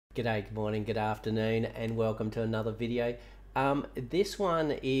G'day, good morning, good afternoon, and welcome to another video. This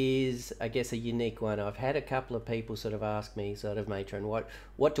one is, I guess, a unique one. I've had a couple of people sort of ask me, Matrenn,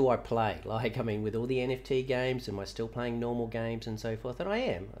 what do I play? Like, I mean, with all the NFT games, am I still playing normal games and so forth? And I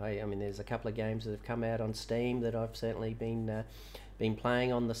am. I mean, there's a couple of games that have come out on Steam that I've certainly been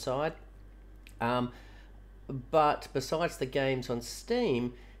playing on the side. But besides the games on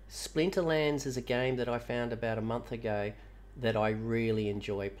Steam, Splinterlands is a game that I found about a month ago that I really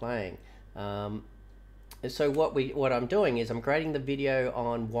enjoy playing. So what I'm doing is I'm creating the video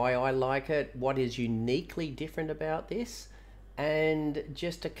on why I like it, what is uniquely different about this, and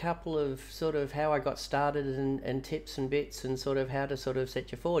just a couple of sort of how I got started and tips and bits and sort of how to sort of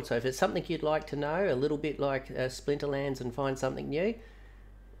set you forward. So if it's something you'd like to know, a little bit like Splinterlands and find something new,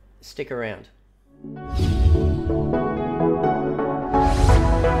 stick around.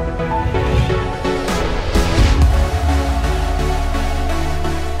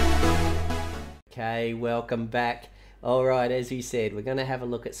 Okay, welcome back. All right, as we said, we're going to have a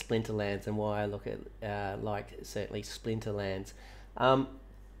look at Splinterlands and why I look at certainly Splinterlands.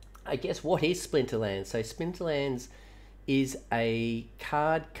 I guess what is Splinterlands? So Splinterlands is a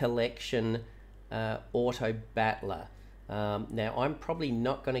card collection auto battler. Now I'm probably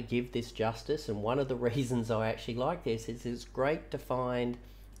not going to give this justice, and one of the reasons I actually like this is it's great to find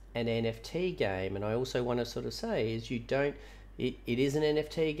an NFT game, and I also want to sort of say is it is an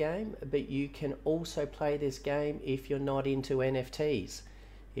NFT game, but you can also play this game if you're not into NFTs.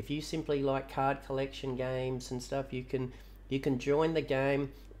 If you simply like card collection games and stuff, you can join the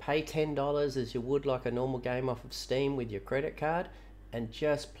game, pay $10 as you would like a normal game off of Steam with your credit card, and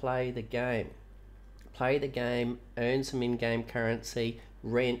just play the game. Play the game, earn some in-game currency,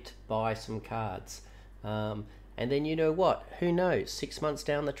 rent, buy some cards. And then you know what, who knows, 6 months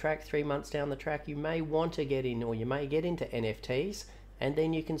down the track, 3 months down the track, you may want to get in, or you may get into NFTs, and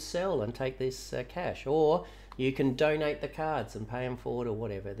then you can sell and take this cash, or you can donate the cards and pay them forward or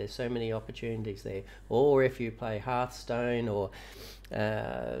whatever. There's so many opportunities there. Or if you play Hearthstone or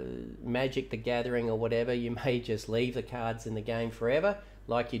Magic the Gathering or whatever, you may just leave the cards in the game forever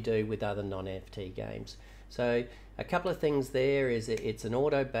like you do with other non-NFT games. So a couple of things there is it's an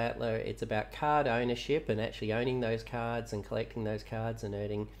auto battler. It's about card ownership and actually owning those cards and collecting those cards and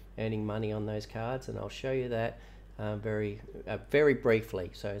earning money on those cards, and I'll show you that very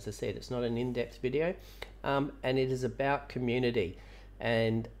briefly. So as I said, it's not an in-depth video, and it is about community.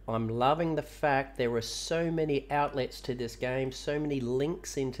 And I'm loving the fact there are so many outlets to this game, so many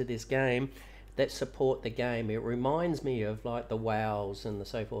links into this game that support the game. It reminds me of like the WoWs and the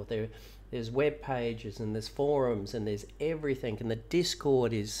so forth. There's web pages and there's forums and there's everything, and the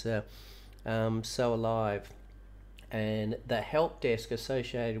Discord is so alive, and the help desk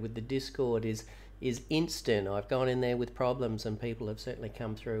associated with the Discord is instant. I've gone in there with problems and people have certainly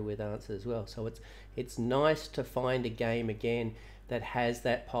come through with answers as well. So it's nice to find a game again that has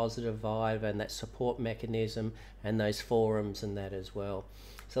that positive vibe and that support mechanism and those forums and that as well.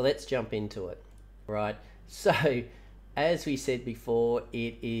 So let's jump into it. Right, so as we said before,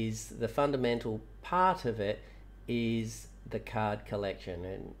 it is the fundamental part of it is the card collection,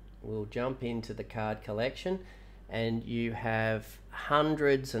 and we'll jump into the card collection, and you have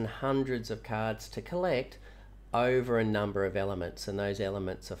hundreds and hundreds of cards to collect over a number of elements, and those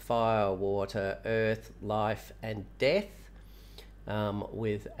elements are fire, water, earth, life, and death,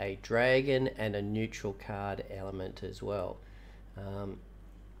 with a dragon and a neutral card element as well.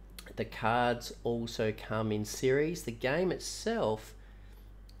 The cards also come in series. The game itself,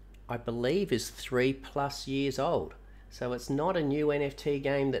 I believe, is 3+ years old. So it's not a new NFT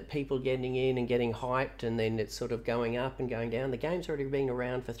game that people are getting in and getting hyped and then it's sort of going up and going down. The game's already been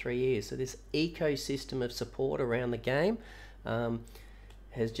around for 3 years. So this ecosystem of support around the game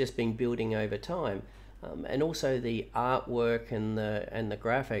has just been building over time. And also the artwork and the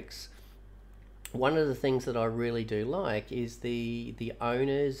graphics. One of the things that I really do like is the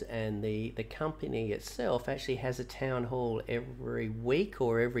owners and the company itself actually has a town hall every week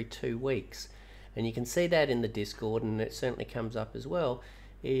or every 2 weeks, and you can see that in the Discord, and it certainly comes up as well,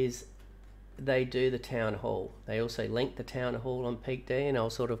 is they do the town hall. They also link the town hall on Peak D, and I'll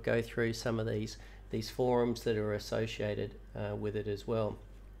sort of go through some of these forums that are associated with it as well.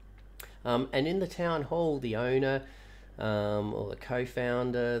 And in the town hall, the owner or the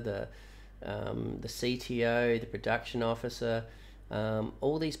co-founder, the CTO, the production officer,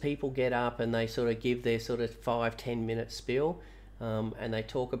 all these people get up and they sort of give their sort of 5-10 minute spiel, and they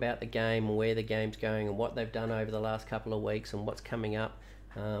talk about the game and where the game's going and what they've done over the last couple of weeks and what's coming up.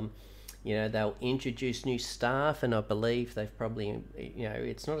 You know, they'll introduce new staff, and I believe they've probably, you know,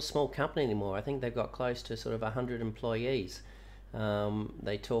 it's not a small company anymore. I think they've got close to sort of 100 employees.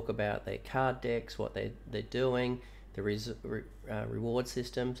 They talk about their card decks, what they're doing, the reward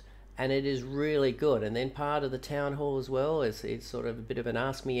systems, and it is really good. And then part of the town hall as well is it's sort of a bit of an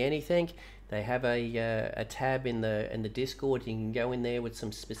ask me anything. They have a tab in the Discord. You can go in there with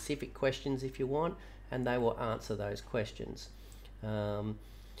some specific questions if you want, and they will answer those questions. So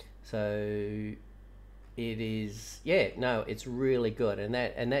it is, yeah, no, it's really good, and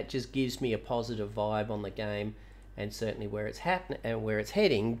that just gives me a positive vibe on the game, and certainly where it's happening and where it's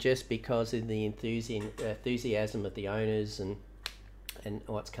heading, just because of the enthusiasm of the owners and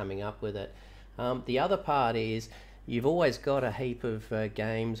what's coming up with it. The other part is you've always got a heap of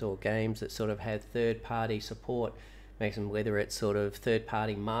games that sort of have third-party support, whether it's sort of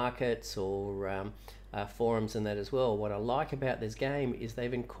third-party markets or forums and that as well. What I like about this game is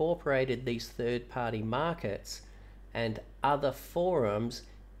they've incorporated these third-party markets and other forums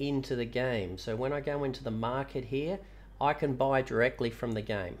into the game. So when I go into the market here, I can buy directly from the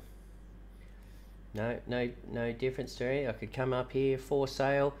game. No difference to it. I could come up here, for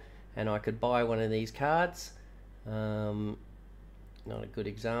sale, and I could buy one of these cards. Not a good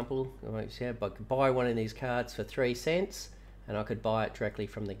example, but I could buy one of these cards for 3 cents, and I could buy it directly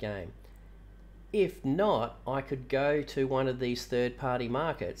from the game. If not, I could go to one of these third-party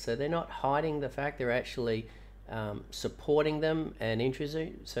markets. So they're not hiding the fact, they're actually supporting them and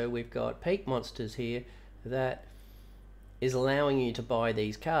interested. So we've got Peak Monsters here that is allowing you to buy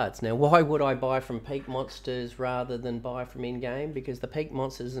these cards. Now, why would I buy from Peak Monsters rather than buy from in-game? Because the Peak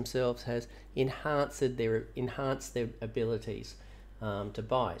Monsters themselves has enhanced their abilities to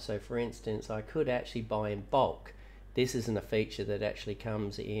buy. So for instance, I could actually buy in bulk. This isn't a feature that actually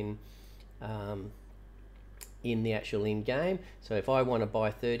comes in the actual in-game. So if I want to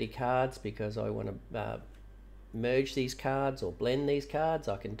buy 30 cards because I want to merge these cards or blend these cards,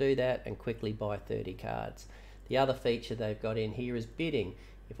 I can do that and quickly buy 30 cards. The other feature they've got in here is bidding.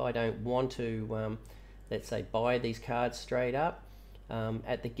 If I don't want to, let's say, buy these cards straight up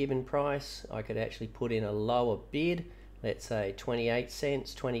at the given price, I could actually put in a lower bid, let's say 28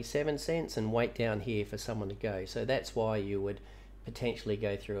 cents, 27 cents, and wait down here for someone to go. So that's why you would potentially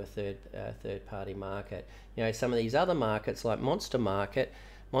go through a third-party market. You know, some of these other markets like Monster Market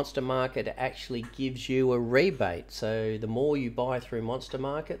actually gives you a rebate. So the more you buy through Monster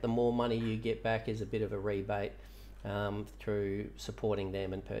Market, the more money you get back as a bit of a rebate through supporting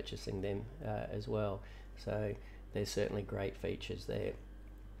them and purchasing them as well. So there's certainly great features there.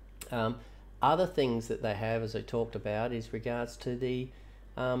 Other things that they have, as I talked about, is regards to the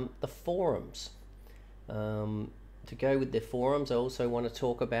forums. To go with the forums, I also want to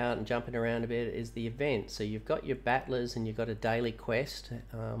talk about, and jumping around a bit, is the event. So you've got your battlers and you've got a daily quest.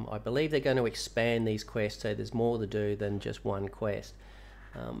 I believe they're going to expand these quests so there's more to do than just one quest.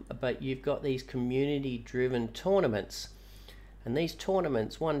 But you've got these community-driven tournaments. And these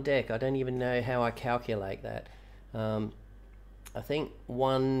tournaments, one deck, I don't even know how I calculate that. I think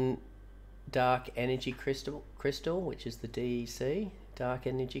one dark energy crystal, which is the DEC, dark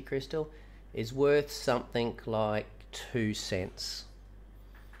energy crystal, is worth something like 2 cents,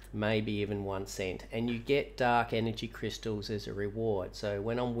 maybe even 1 cent, and you get dark energy crystals as a reward. So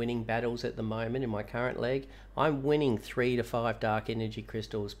when I'm winning battles at the moment in my current leg, I'm winning 3 to 5 dark energy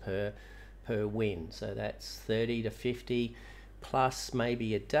crystals per win. So that's 30 to 50 plus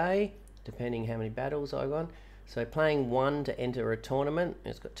maybe a day, depending how many battles I won. So playing one to enter a tournament,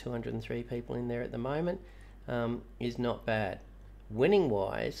 it's got 203 people in there at the moment, is not bad. Winning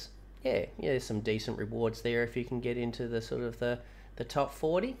wise, yeah, there's some decent rewards there if you can get into the sort of the top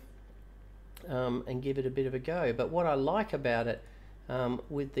 40 and give it a bit of a go. But what I like about it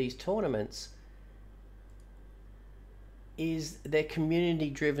with these tournaments is they're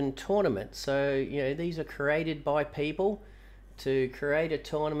community-driven tournaments. So, you know, these are created by people to create a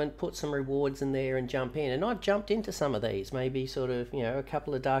tournament, put some rewards in there and jump in. And I've jumped into some of these, maybe sort of, you know, a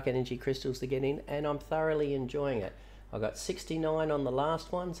couple of dark energy crystals to get in, and I'm thoroughly enjoying it. I got 69 on the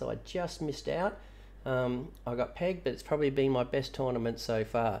last one, so I just missed out. I got pegged, but it's probably been my best tournament so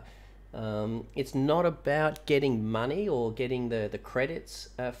far. It's not about getting money or getting the credits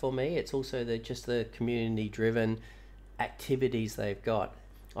for me. It's also just the community-driven activities they've got.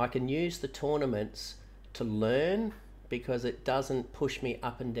 I can use the tournaments to learn because it doesn't push me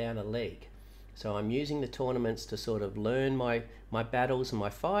up and down a league. So I'm using the tournaments to sort of learn my battles and my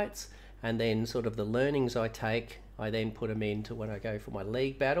fights, and then sort of the learnings I take, I then put them into when I go for my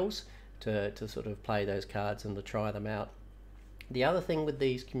league battles to sort of play those cards and to try them out. The other thing with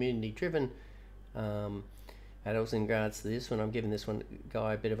these community-driven battles in regards to this one, I'm giving this one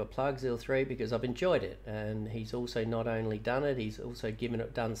guy a bit of a plug, Zil3, because I've enjoyed it, and he's also not only done it, he's also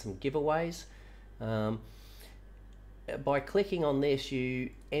done some giveaways. by clicking on this, you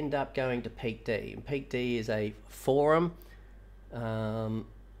end up going to Peak D. And Peak D is a forum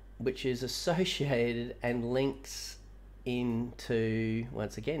which is associated and links into,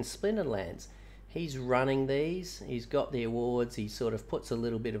 once again, Splinterlands. He's running these, he's got the awards, he sort of puts a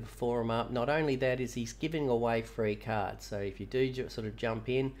little bit of a forum up. Not only that, is he's giving away free cards. So if you do sort of jump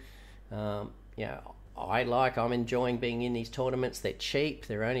in, I'm enjoying being in these tournaments. They're cheap,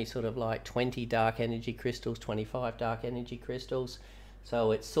 they're only sort of like 20 dark energy crystals, 25 dark energy crystals.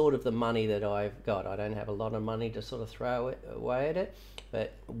 So it's sort of the money that I've got. I don't have a lot of money to sort of throw away at it,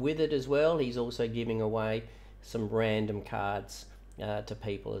 but with it as well, he's also giving away some random cards to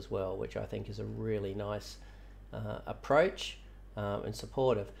people as well, which I think is a really nice approach and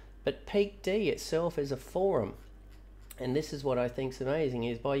supportive. But Peak D itself is a forum, and this is what I think is amazing,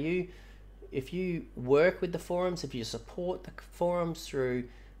 is by you, if you work with the forums, if you support the forums through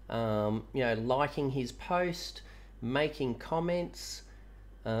liking his post, making comments,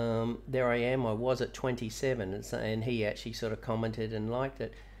 there I am, I was at 27, and he actually sort of commented and liked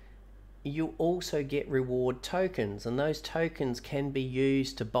it. You also get reward tokens, and those tokens can be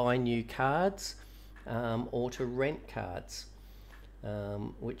used to buy new cards or to rent cards,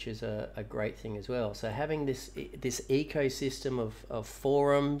 which is a great thing as well. So having this ecosystem of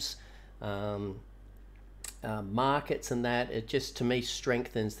forums, markets and that, it just, to me,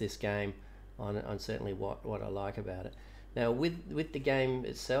 strengthens this game on certainly what I like about it. Now with the game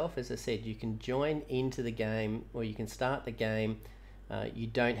itself, as I said, you can join into the game, or you can start the game. You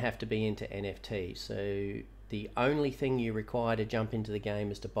don't have to be into NFT. So the only thing you require to jump into the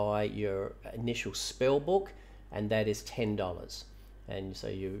game is to buy your initial spell book, and that is $10. And so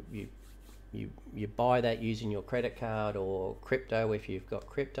you buy that using your credit card or crypto if you've got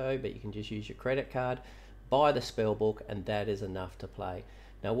crypto, but you can just use your credit card, buy the spell book, and that is enough to play.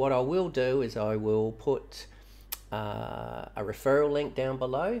 Now what I will do is I will put a referral link down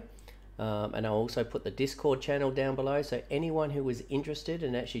below. And I'll also put the Discord channel down below, so anyone who is interested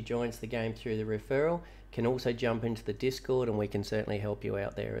and actually joins the game through the referral can also jump into the Discord, and we can certainly help you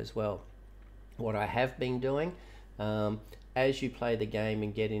out there as well. What I have been doing, as you play the game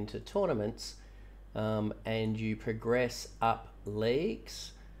and get into tournaments, and you progress up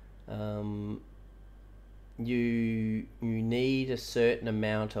leagues, you need a certain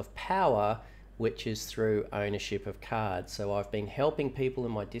amount of power, which is through ownership of cards. So I've been helping people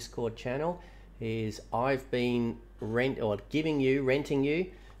in my Discord channel, is I've been renting you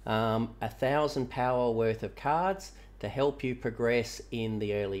 1,000 power worth of cards to help you progress in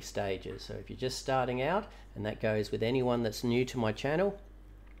the early stages. So if you're just starting out, and that goes with anyone that's new to my channel,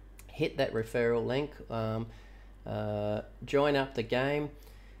 hit that referral link, join up the game,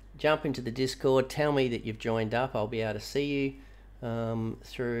 jump into the Discord, tell me that you've joined up. I'll be able to see you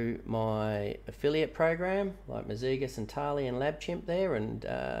through my affiliate program, like Mazugas and Tali and LabChimp there, and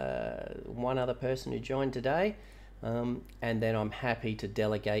one other person who joined today, and then I'm happy to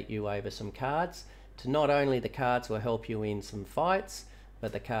delegate you over some cards. To not only the cards will help you in some fights,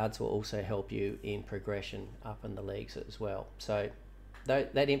 but the cards will also help you in progression up in the leagues as well. So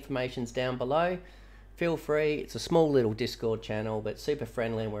that information's down below. Feel free. It's a small little Discord channel, but super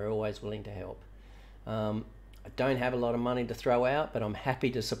friendly, and we're always willing to help. I don't have a lot of money to throw out, but I'm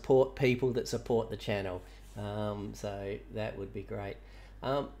happy to support people that support the channel. So that would be great.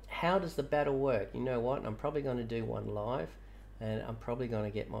 How does the battle work? You know what? I'm probably going to do one live, and I'm probably going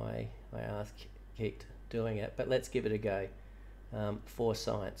to get my ass kicked doing it, but let's give it a go for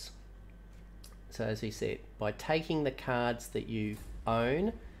science. So as we said, by taking the cards that you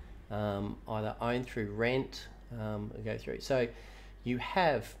own, either own through rent, go through. So you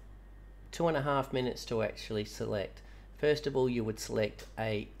have 2.5 minutes to actually select. First of all, you would select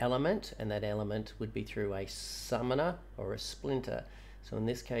a element, and that element would be through a summoner or a splinter. So in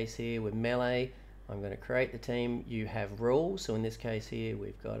this case here with melee, I'm going to create the team. You have rules. So in this case here,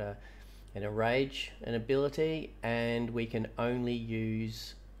 we've got an rage, an ability, and we can only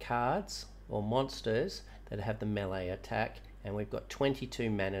use cards or monsters that have the melee attack, and we've got 22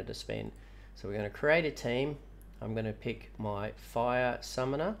 mana to spend. So we're going to create a team. I'm going to pick my fire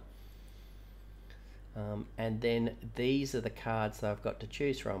summoner. And then these are the cards that I've got to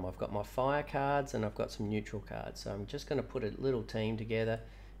choose from. I've got my fire cards and I've got some neutral cards. So I'm just going to put a little team together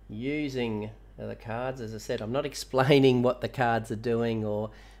using the cards. As I said, I'm not explaining what the cards are doing or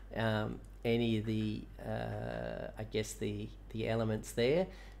any of the, I guess the elements there.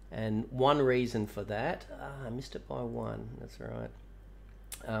 And one reason for that, I missed it by one, that's all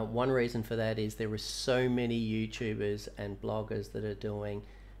right. One reason for that is there are so many YouTubers and bloggers that are doing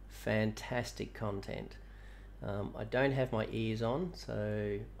fantastic content. I don't have my ears on,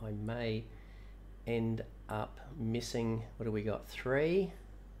 so I may end up, missing, what do we got, 3?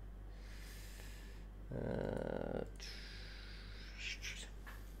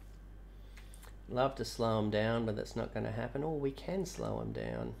 Love to slow them down, but that's not going to happen. Oh, we can slow them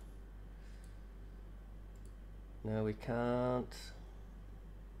down. No, we can't.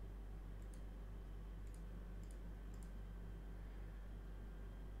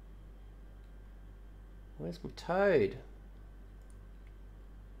 Where's my toad?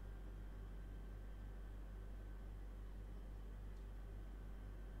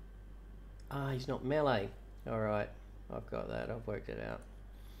 Ah, he's not melee. Alright, I've got that, I've worked it out.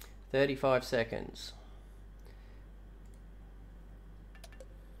 35 seconds.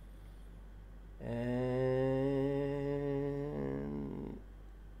 And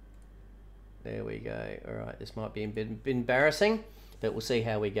there we go. Alright, this might be a bit embarrassing, but we'll see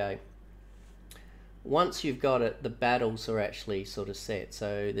how we go. Once you've got it, the battles are actually sort of set.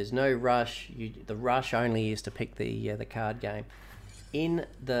 So there's no rush. The rush only is to pick the card game. In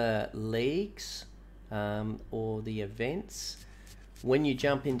the leagues or the events, when you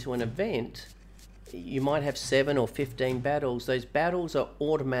jump into an event, you might have 7 or 15 battles. Those battles are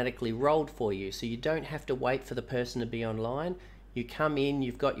automatically rolled for you, so you don't have to wait for the person to be online. You come in,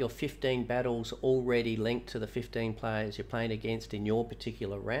 you've got your 15 battles already linked to the 15 players you're playing against in your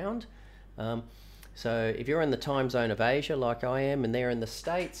particular round. So if you're in the time zone of Asia like I am and they're in the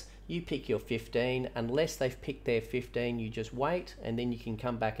States, you pick your 15. Unless they've picked their 15, you just wait, and then you can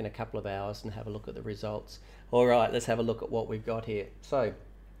come back in a couple of hours and have a look at the results. All right, let's have a look at what we've got here. So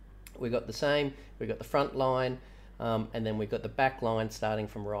we've got the same, we've got the front line, and then we've got the back line starting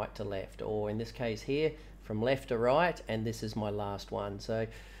from right to left, or in this case here, from left to right, and this is my last one. So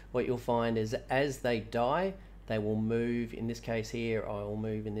what you'll find is as they die, they will move. In this case here, I will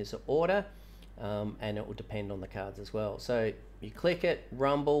move in this order, and it will depend on the cards as well. So you click it,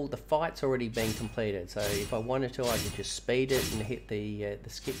 rumble, the fight's already been completed. So if I wanted to, I could just speed it and hit the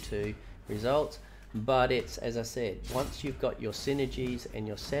skip to results. But it's, as I said, once you've got your synergies and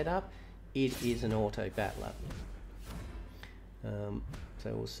your setup, it is an auto battler. So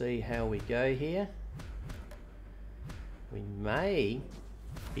we'll see how we go here. We may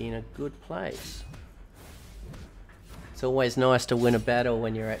be in a good place. It's always nice to win a battle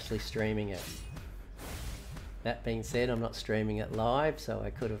when you're actually streaming it. That being said, I'm not streaming it live, so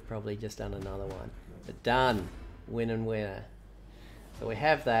I could have probably just done another one. But done. Win and winner. So we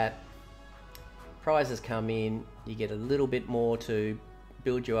have that. Prizes come in. You get a little bit more to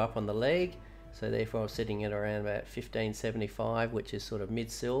build you up on the league. So therefore I'm sitting at around about 1575, which is sort of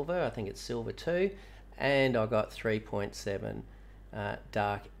mid-silver. I think it's silver 2. And I got 3.7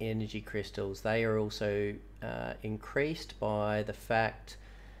 dark energy crystals. They are also increased by the fact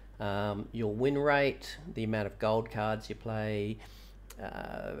your win rate, the amount of gold cards you play,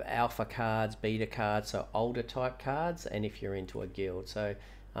 alpha cards, beta cards, so older type cards, and if you're into a guild. So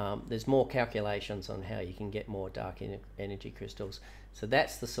there's more calculations on how you can get more dark energy crystals. So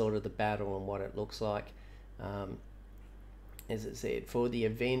that's the sort of the battle and what it looks like. As it said, for the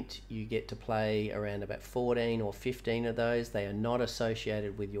event you get to play around about 14 or 15 of those. They are not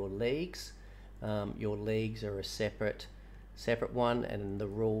associated with your leagues. Your leagues are a separate one, and the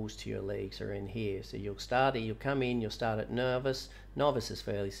rules to your leagues are in here. So you'll come in, you'll start at novice. Novice is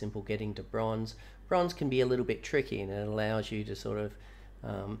fairly simple, getting to bronze. Bronze can be a little bit tricky, and it allows you to sort of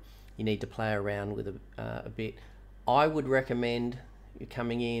you need to play around with a bit. I would recommend you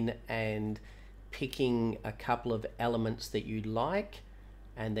coming in and picking a couple of elements that you like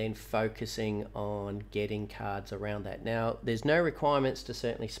and then focusing on getting cards around that. Now there's no requirements to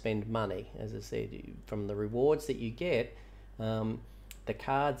certainly spend money. As I said, from the rewards that you get, the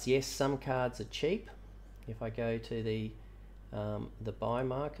cards, yes, some cards are cheap. If I go to the buy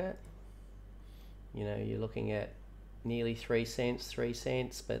market, you know, you're looking at nearly 3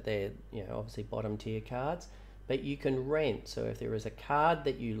 cents, but they're, you know, obviously bottom tier cards. But you can rent. So if there is a card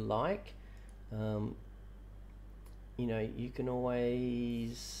that you like, you know, you can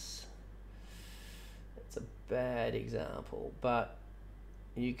always, it's a bad example, but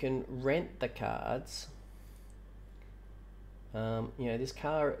you can rent the cards. You know, this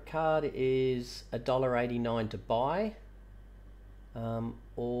card is $1.89 to buy,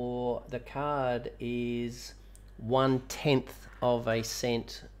 or the card is 1/10 of a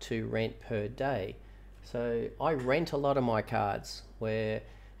cent to rent per day. So I rent a lot of my cards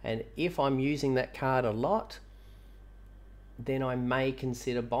and if I'm using that card a lot, then I may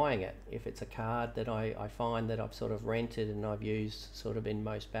consider buying it if it's a card that I find that I've sort of rented and I've used sort of in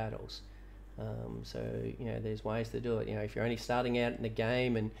most battles. So, you know, there's ways to do it. You know, if you're only starting out in the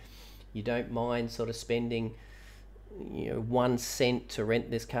game and you don't mind sort of spending, you know, 1 cent to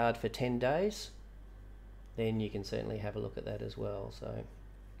rent this card for 10 days, then you can certainly have a look at that as well. So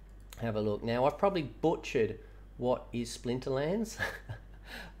have a look. Now I've probably butchered what is Splinterlands,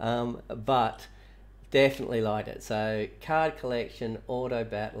 but definitely liked it. So card collection, auto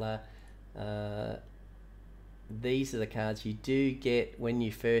battler. These are the cards you do get when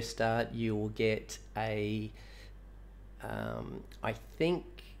you first start. You will get a, I think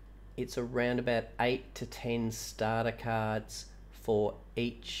it's around about 8 to 10 starter cards for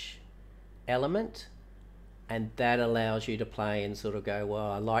each element, and that allows you to play and sort of go,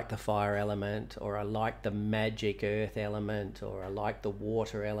 well, I like the fire element, or I like the magic earth element, or I like the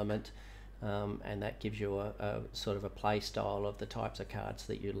water element, and that gives you a sort of a play style of the types of cards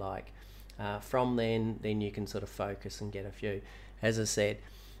that you like. From then you can sort of focus and get a few. As I said,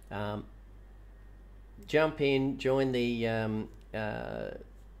 jump in, join the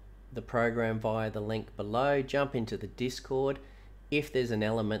program via the link below. Jump into the Discord. If there's an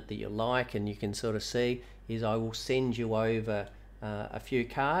element that you like and you can sort of see, is I will send you over a few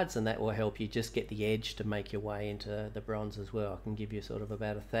cards, and that will help you just get the edge to make your way into the bronze as well. I can give you sort of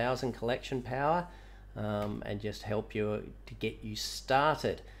about 1,000 collection power, and just help you to get you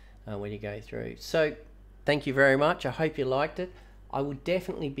started when you go through. So thank you very much. I hope you liked it. I will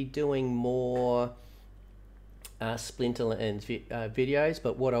definitely be doing more Splinterlands videos,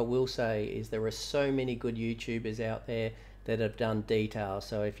 but what I will say is there are so many good YouTubers out there that have done details.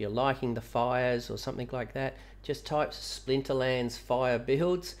 So if you're liking the fires or something like that, just type Splinterlands fire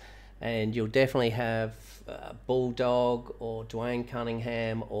builds, and you'll definitely have Bulldog or Dwayne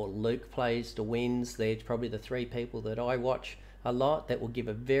Cunningham or Luke Plays to Wins. They're probably the 3 people that I watch a lot that will give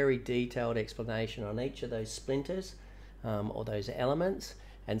a very detailed explanation on each of those splinters or those elements,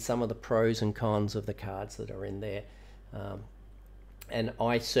 and some of the pros and cons of the cards that are in there. And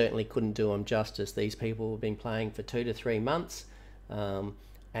I certainly couldn't do them justice. These people have been playing for 2 to 3 months,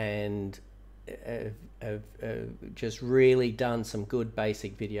 and have just really done some good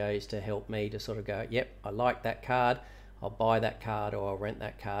basic videos to help me to sort of go, yep, I like that card, I'll buy that card, or I'll rent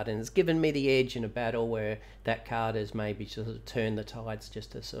that card. And it's given me the edge in a battle where that card has maybe sort of turned the tides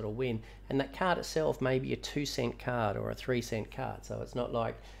just to sort of win. And that card itself may be a 2-cent card or a 3-cent card. So it's not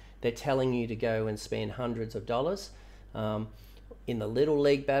like they're telling you to go and spend hundreds of dollars. In the little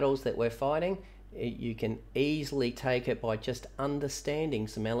league battles that we're fighting, you can easily take it by just understanding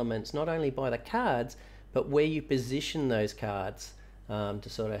some elements, not only by the cards, but where you position those cards. To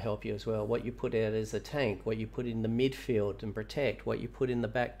sort of help you as well. What you put out as a tank, what you put in the midfield and protect, what you put in the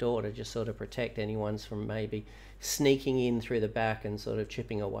back door to just sort of protect anyone's from maybe sneaking in through the back and sort of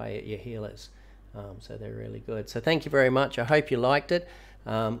chipping away at your healers. So they're really good. So thank you very much. I hope you liked it.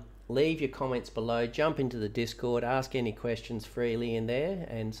 Leave your comments below, jump into the Discord, ask any questions freely in there,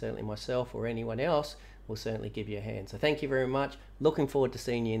 and certainly myself or anyone else will certainly give you a hand. So thank you very much. Looking forward to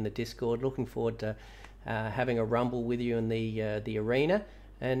seeing you in the Discord. Looking forward to having a rumble with you in the arena,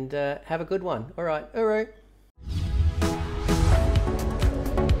 and have a good one. All right.